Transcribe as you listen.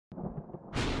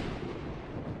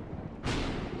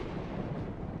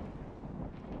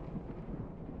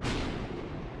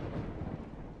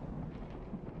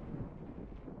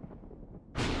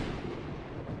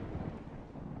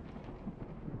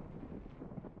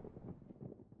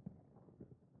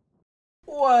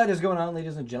What is going on,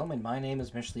 ladies and gentlemen? My name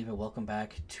is Mish Leva. Welcome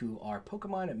back to our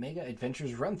Pokemon Mega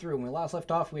Adventures run through. When we last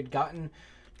left off, we had gotten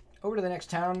over to the next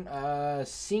town,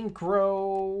 Synchron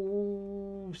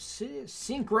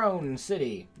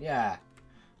City. Yeah,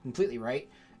 completely right.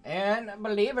 And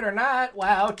believe it or not,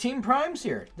 wow, Team Prime's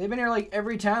here. They've been here like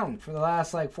every town for the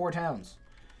last like 4 towns.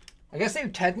 I guess they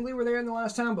technically were there in the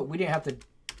last town, but we didn't have to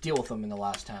deal with them in the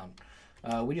last town.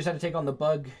 We just had to take on the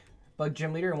bug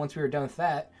gym leader, and once we were done with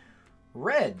that,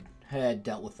 Red had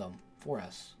dealt with them for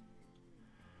us.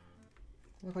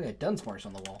 Look like a Dunsparce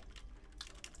on the wall.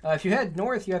 If you head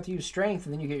north, you have to use strength,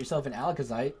 and then you get yourself an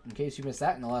Alakazite, in case you missed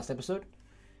that in the last episode.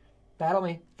 Battle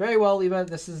me. Very well, Leva.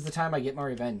 This is the time I get my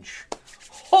revenge.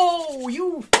 Oh,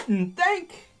 you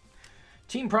think?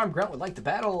 Team Prime Grunt would like to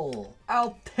battle.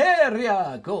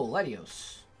 Altaria! Go,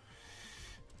 Latios.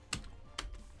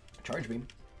 Charge Beam.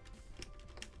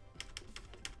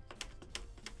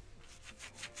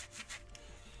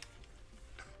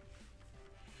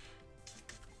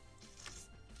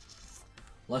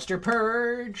 Luster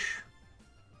Purge.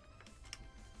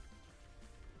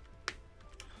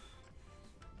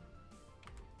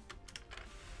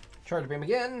 Charge Beam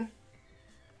again.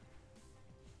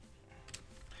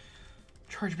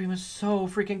 Charge Beam is so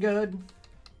freaking good.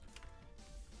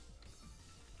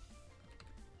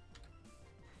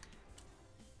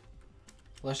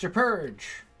 Luster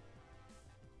Purge.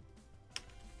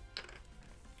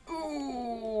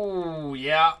 Ooh,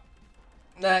 yeah.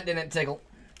 That didn't tickle.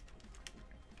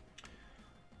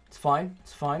 It's fine.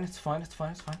 It's fine. It's fine. It's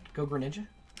fine. It's fine. Go Greninja.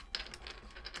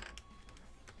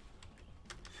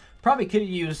 Probably could have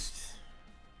used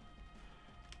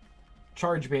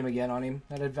Charge Beam again on him.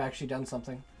 That would have actually done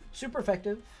something. Super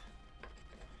effective.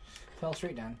 Fell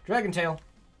straight down. Dragon Tail.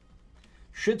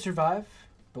 Should survive,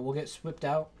 but we'll get whipped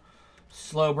out.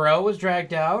 Slowbro was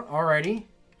dragged out. Alrighty.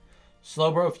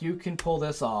 Slowbro, if you can pull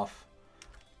this off.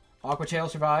 Aqua Tail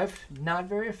survived. Not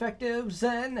very effective.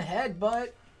 Zen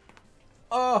Headbutt.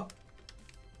 Oh.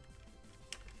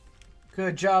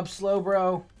 Good job,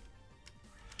 Slowbro.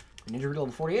 Ninja Root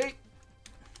level 48.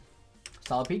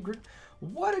 Solid Pete Groot.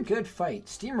 What a good fight.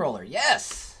 Steamroller.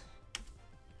 Yes!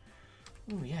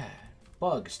 Oh, yeah.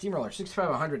 Bug. Steamroller.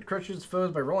 65-100. Crushes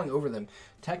foes by rolling over them.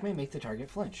 Attack may make the target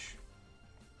flinch.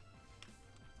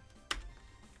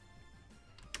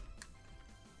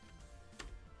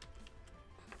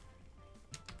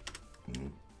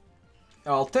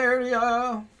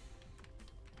 Altaria!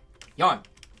 Yawn.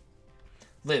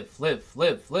 Live, live,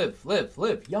 live, live, live,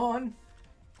 live. Yawn.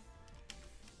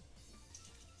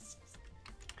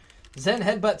 Zen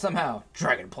Headbutt somehow.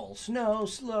 Dragon Pulse. No,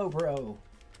 Slowbro.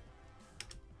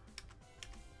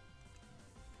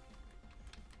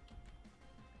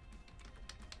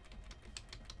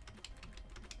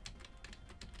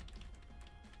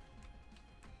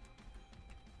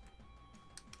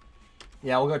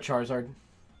 Yeah, we'll go Charizard.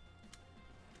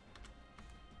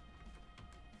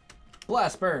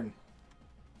 Blast Burn.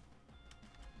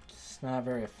 It's not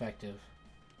very effective.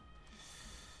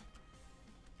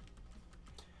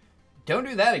 Don't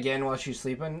do that again while she's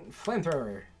sleeping.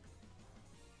 Flamethrower.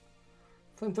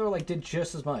 Flamethrower like did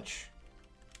just as much.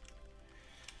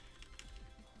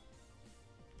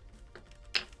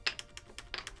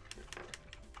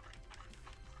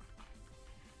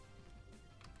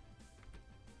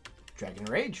 Dragon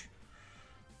Rage.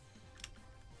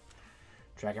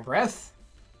 Dragon Breath.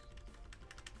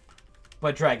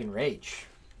 But Dragon Rage.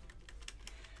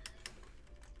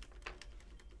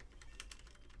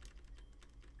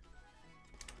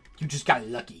 You just got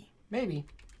lucky. Maybe.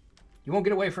 You won't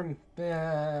get away from...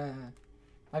 I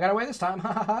got away this time.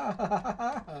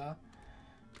 Go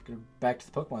back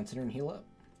to the Pokemon Center and heal up.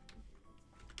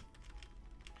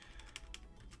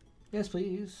 Yes,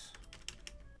 please.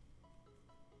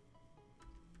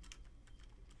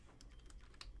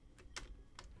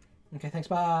 Okay, thanks.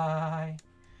 Bye.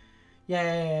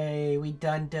 Yay. We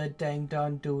done do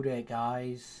that,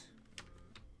 guys.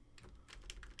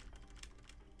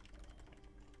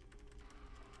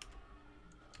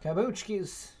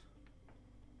 Kabuchkis.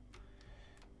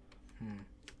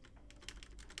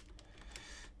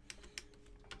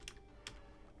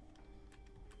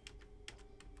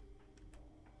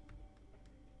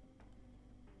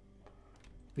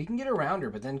 We can get around her,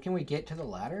 but then can we get to the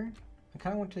ladder? I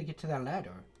kind of want to get to that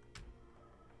ladder.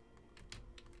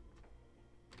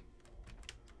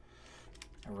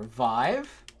 A revive.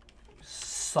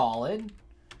 Solid.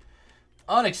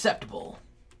 Unacceptable.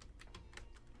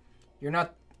 You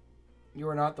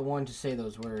are not the one to say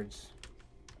those words.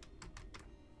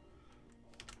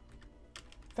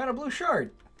 Found a blue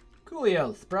shard.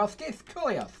 Coolioth. Browskith.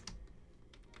 Coolioth.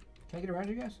 Can I get around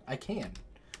you guys? I can.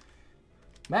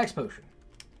 Max potion.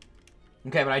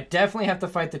 Okay, but I definitely have to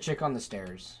fight the chick on the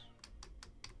stairs.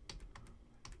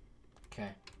 Okay.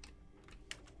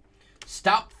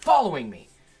 Stop following me.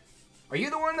 Are you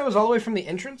the one that was all the way from the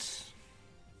entrance?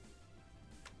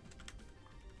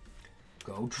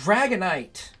 Go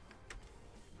Dragonite.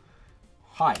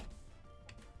 Hi.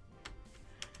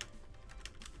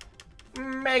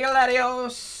 Mega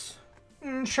Latios.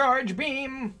 Charge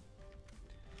Beam.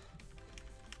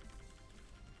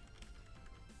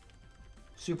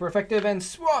 Super effective and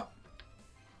swap.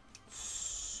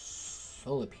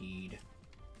 Solipede.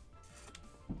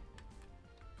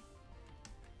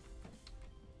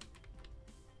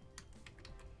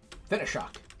 Finish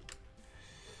Shock.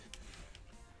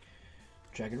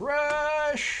 Dragon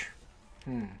Rush.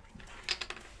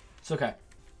 It's okay.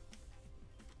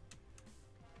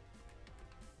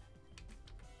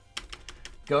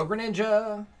 Go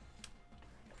Greninja.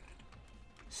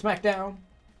 Smackdown.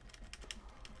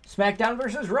 Smackdown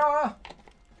versus Raw.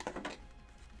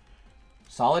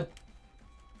 Solid.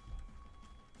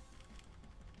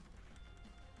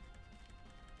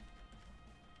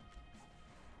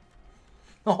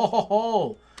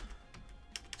 Oh,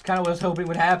 it's kind of what I was hoping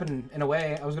would happen in a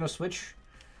way. I was going to switch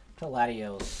to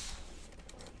Latios.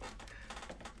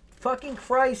 Fucking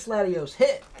Christ, Latios.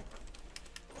 Hit.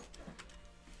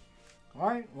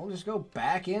 Alright, we'll just go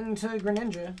back into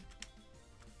Greninja.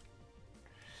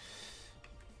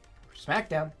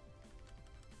 Smackdown.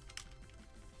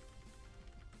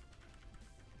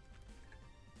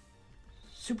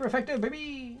 Super effective,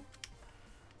 baby.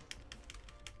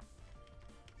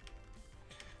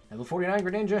 Level 49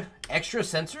 Greninja. Extra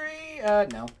sensory?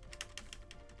 No.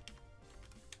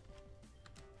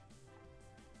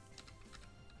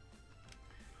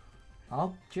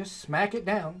 I'll just smack it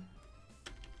down.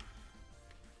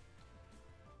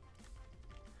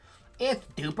 It's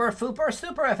duper, fooper,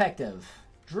 super effective.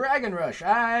 Dragon Rush.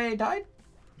 I died?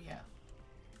 Yeah.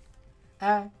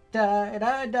 I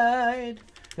died.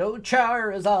 Go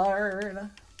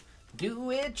Charizard.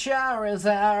 Do it,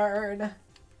 Charizard.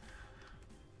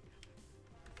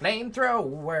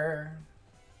 Flamethrower.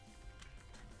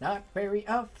 Not very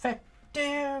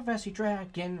effective as he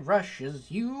Dragon Rushes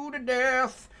you to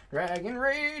death. Dragon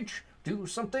Rage. Do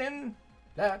something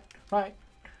that might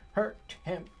hurt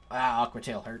him. Ah, Aqua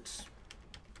Tail hurts.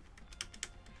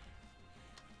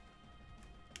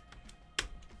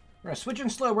 We're gonna switch in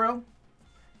slow, bro.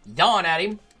 Yawn at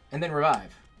him, and then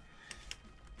revive.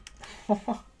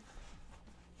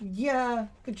 Yeah,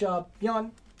 good job.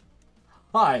 Yawn.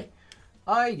 Hi,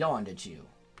 I yawned at you.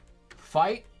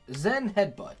 Fight, Zen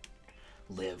Headbutt.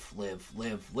 Live, live,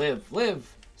 live, live,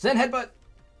 live. Zen Headbutt.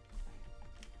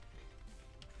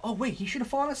 Oh, wait, he should have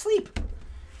fallen asleep.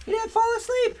 He didn't fall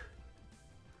asleep.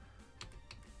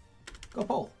 Go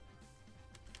pull.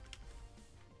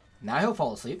 Now he'll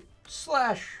fall asleep.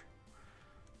 Slash.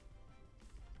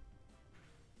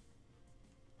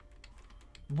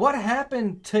 What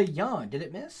happened to yawn? Did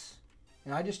it miss?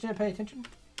 And I just didn't pay attention?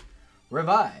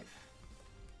 Revive.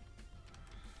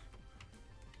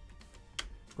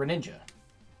 Greninja.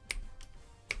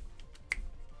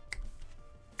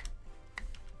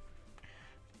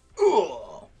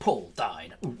 Ugh, pull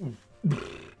died. Ooh, ooh.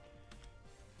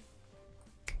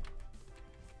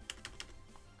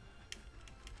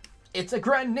 It's a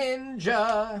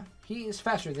Greninja. He's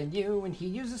faster than you, and he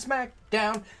uses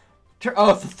Smackdown.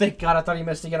 Oh, thank God, I thought he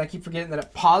missed again. I keep forgetting that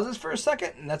it pauses for a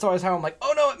second, and that's always how I'm like,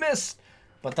 oh no, it missed.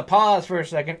 But the pause for a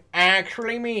second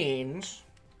actually means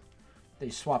that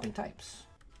he's swapping types.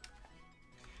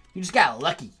 You just got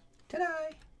lucky. Ta-da!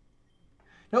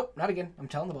 Nope, not again. I'm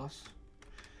telling the boss.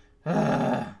 Get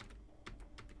out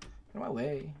of my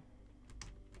way.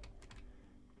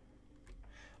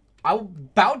 I'm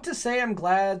about to say I'm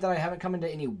glad that I haven't come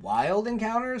into any wild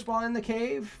encounters while in the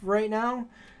cave right now.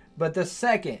 But the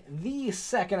second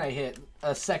I hit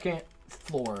a second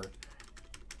floor,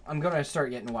 I'm going to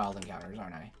start getting wild encounters,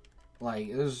 aren't I?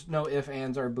 Like, there's no ifs,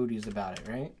 ands, or booties about it,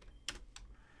 right?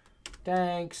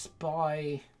 Thanks,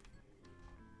 bye.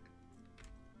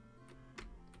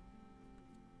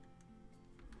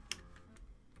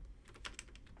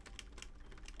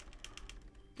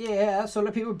 Yeah, so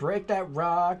the people break that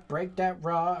rock, break that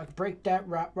rock, break that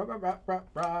rock, rock, rock, rock, rock,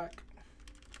 rock.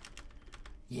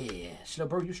 Yeah,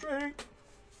 Slowbro your strength.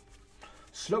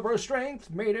 Slowbro strength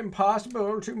made it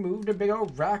impossible to move the big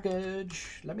old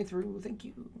rockage. Let me through, thank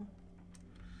you.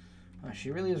 Oh,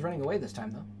 she really is running away this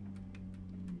time, though.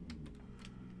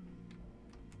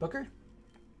 Booker?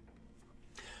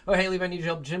 Oh, hey, Levi, I need your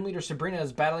help. Gym leader Sabrina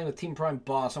is battling with Team Prime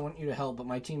boss. I want you to help, but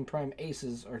my Team Prime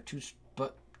aces are too...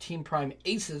 Team Prime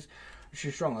aces are too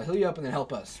strong. I'll heal you up and then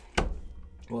help us.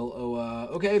 Well,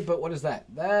 okay, but what is that?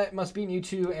 That must be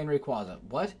Mewtwo and Rayquaza.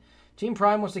 What? Team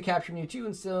Prime wants to capture Mewtwo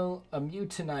and steal a Mew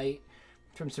tonight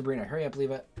from Sabrina. Hurry up,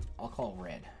 leave it. I'll call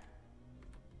Red.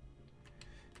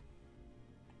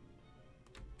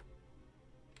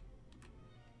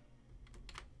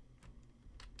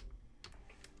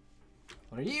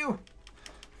 What are you?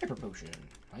 Hyper Potion.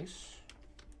 Nice.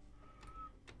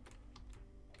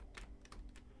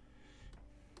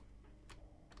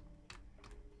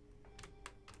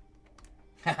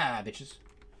 Haha, bitches.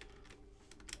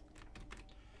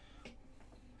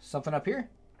 Something up here?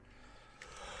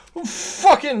 Oh,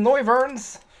 fucking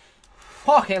Noivern!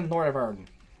 Fucking Noivern.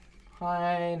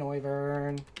 Hi,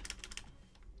 Noivern.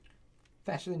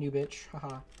 Faster than you, bitch.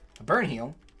 Haha. A burn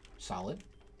heal. Solid.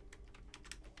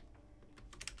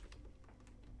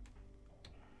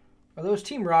 Are those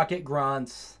Team Rocket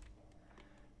grunts?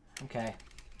 Okay.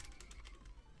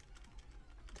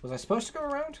 Was I supposed to go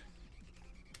around?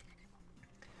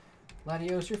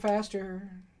 Latios, you're faster.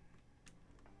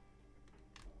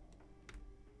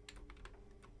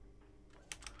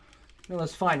 No,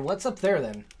 that's fine. What's up there,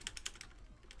 then?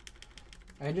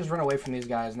 I can just run away from these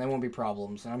guys, and they won't be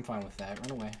problems, and I'm fine with that.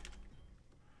 Run away.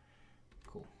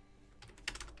 Cool.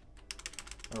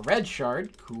 A red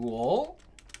shard. Cool.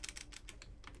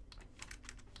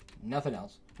 Nothing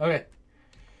else. Okay.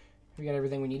 We got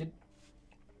everything we needed.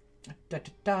 Da,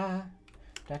 da, da,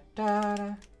 da, da,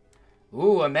 da.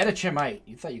 Ooh, a Metachimite.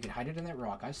 You thought you could hide it in that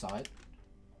rock. I saw it.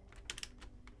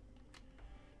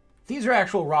 These are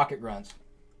actual rocket grunts.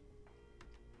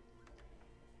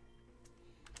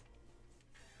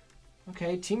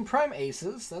 Okay, Team Prime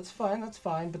Aces. That's fine, that's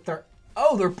fine. But they're...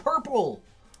 Oh, they're purple!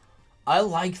 I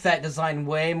like that design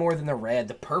way more than the red.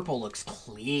 The purple looks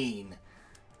clean.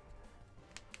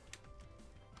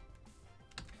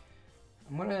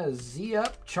 I'm gonna Z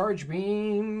up, Charge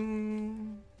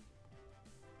Beam...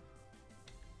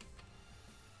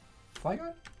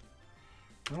 Flygon?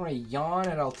 I'm gonna yawn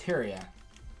at Altaria.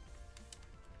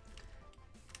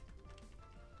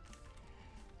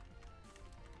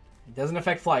 It doesn't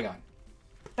affect Flygon.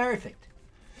 Perfect.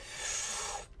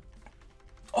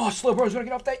 Oh, Slowbro's gonna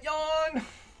get off that yawn!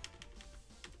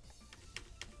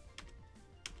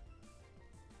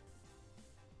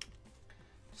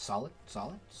 Solid,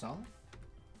 solid, solid.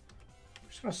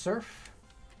 Just gonna surf.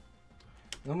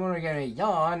 Then we're gonna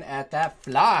yawn at that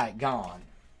Flygon.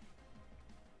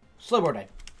 Slowbro died.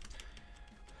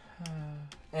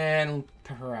 And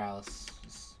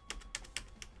paralysis.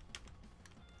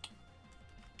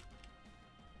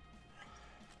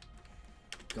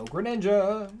 Go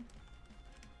Greninja!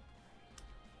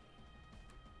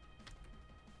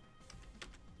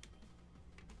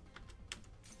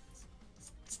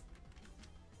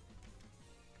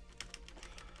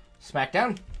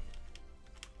 Smackdown.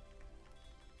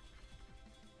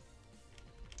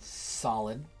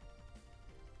 Solid.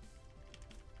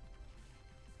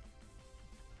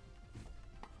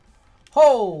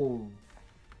 Oh!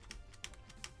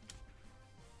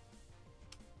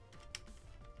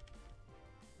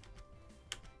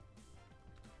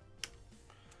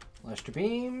 Luster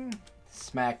Beam.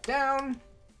 Smack down.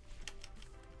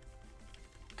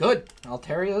 Good.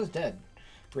 Altaria is dead.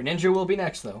 Greninja will be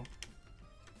next, though.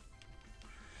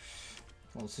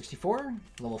 Level 64.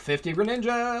 Level 50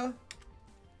 Greninja.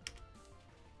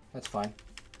 That's fine.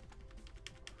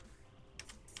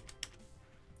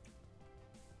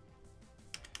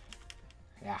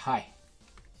 Yeah, hi.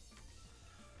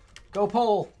 Go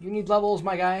Pole. You need levels,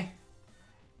 my guy.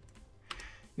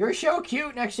 You're so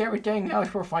cute next to everything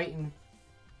else we're fighting.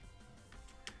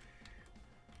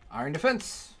 Iron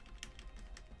Defense.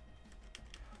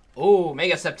 Oh,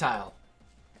 Mega Sceptile.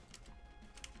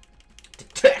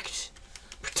 Detect.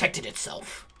 Protected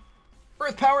itself.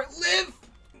 Earth Power, live!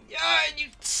 Yeah, you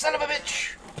son of a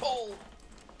bitch. Pole.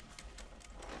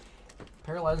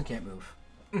 Paralyzed and can't move.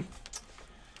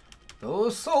 Oh,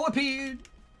 Solipede.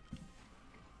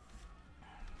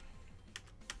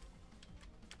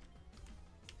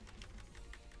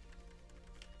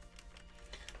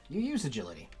 You use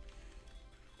agility.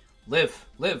 Live,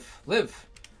 live, live.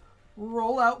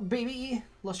 Roll out, baby.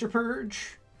 Luster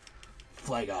Purge.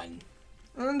 Flygon.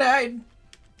 And died.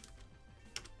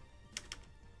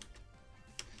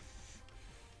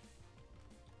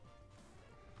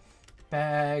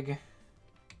 Bag.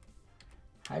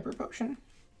 Hyper Potion.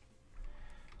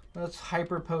 Let's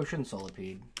Hyper Potion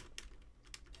Solipede.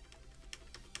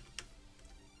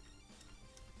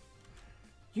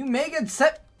 You Mega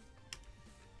set.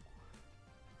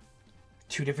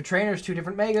 Two different trainers, two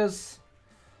different Megas.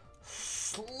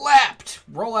 Slapped.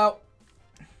 Roll out.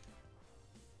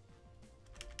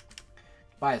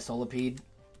 Buy a Solipede.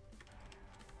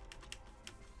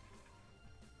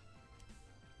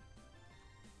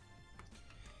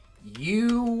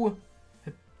 You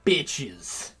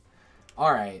bitches.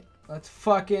 Alright, let's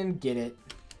fucking get it.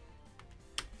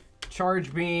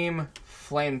 Charge beam,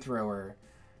 flamethrower.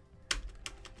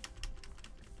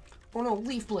 Oh no,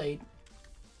 leaf blade.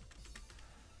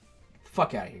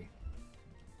 Fuck out of here.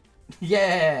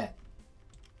 Yeah.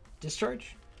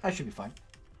 Discharge? I should be fine.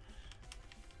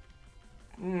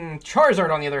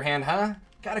 Charizard on the other hand, huh?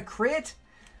 Got a crit?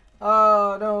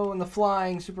 Oh no, and the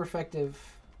flying, super effective.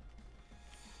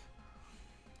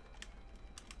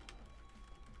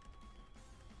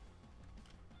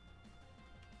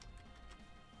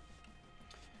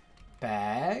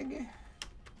 Bag.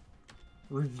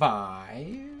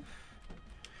 Revive.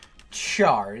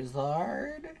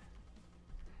 Charizard.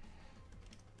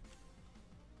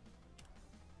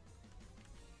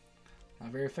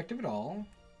 Not very effective at all.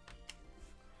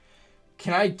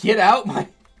 Can I get out my...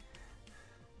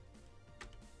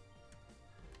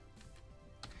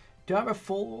 Do I have a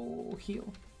full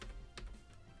heal?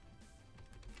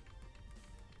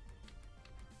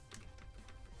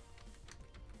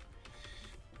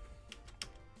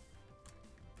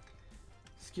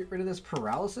 Let's get rid of this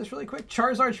paralysis really quick.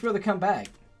 Charizard should be able to come back.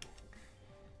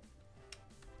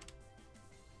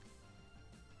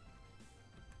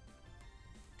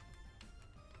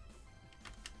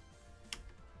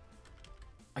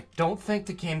 I don't think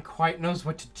the game quite knows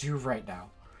what to do right now.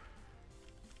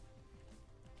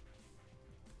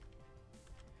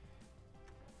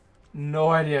 No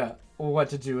idea what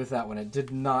to do with that one. It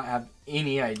did not have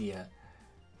any idea.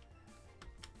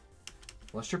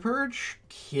 Luster Purge.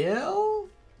 Kill.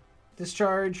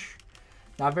 Discharge.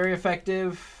 Not very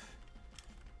effective.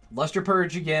 Luster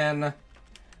Purge again.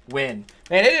 Win.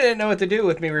 Man, it didn't know what to do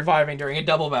with me reviving during a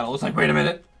double battle. It's like, wait a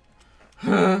minute.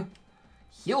 Huh?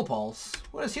 Heal Pulse?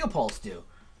 What does Heal Pulse do?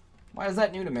 Why is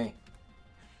that new to me?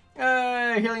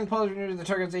 Healing Pulse renews the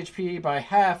target's HP by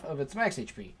half of its max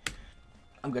HP.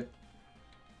 I'm good.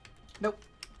 Nope.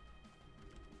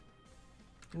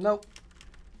 Nope.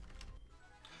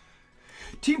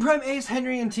 Team Prime Ace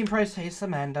Henry and Team Price Ace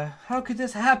Amanda. How could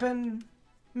this happen?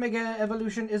 Mega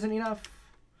Evolution isn't enough.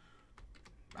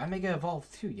 I Mega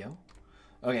Evolve too, yo.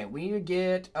 Okay, we need to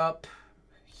get up,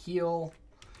 heal,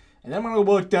 and then I'm gonna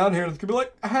look down here and it's gonna be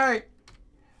like, hey,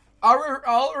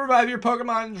 I'll revive your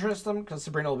Pokemon, Tristan, because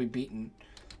Sabrina will be beaten.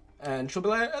 And she'll be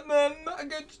like, and then,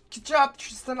 good job,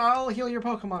 Tristan, I'll heal your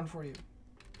Pokemon for you.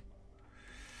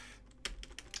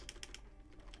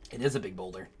 It is a big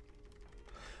boulder.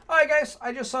 Alright guys,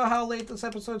 I just saw how late this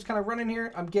episode's kind of running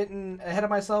here. I'm getting ahead of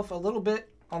myself a little bit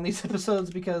on these episodes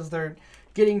because they're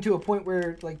getting to a point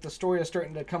where like the story is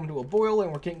starting to come to a boil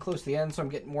and we're getting close to the end, so I'm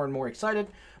getting more and more excited.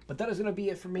 But that is going to be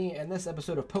it for me in this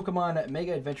episode of Pokemon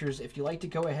Mega Adventures. If you like to,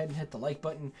 go ahead and hit the like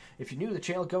button. If you're new to the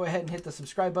channel, go ahead and hit the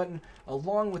subscribe button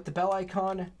along with the bell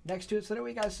icon next to it so that way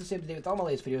you guys can stay up to date with all my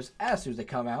latest videos as soon as they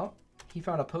come out. He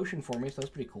found a potion for me, so that's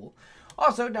pretty cool.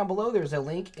 Also, down below, there's a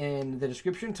link in the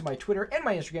description to my Twitter and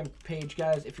my Instagram page,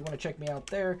 guys, if you want to check me out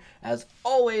there. As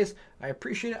always, I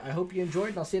appreciate it. I hope you enjoyed,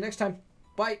 and I'll see you next time.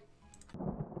 Bye.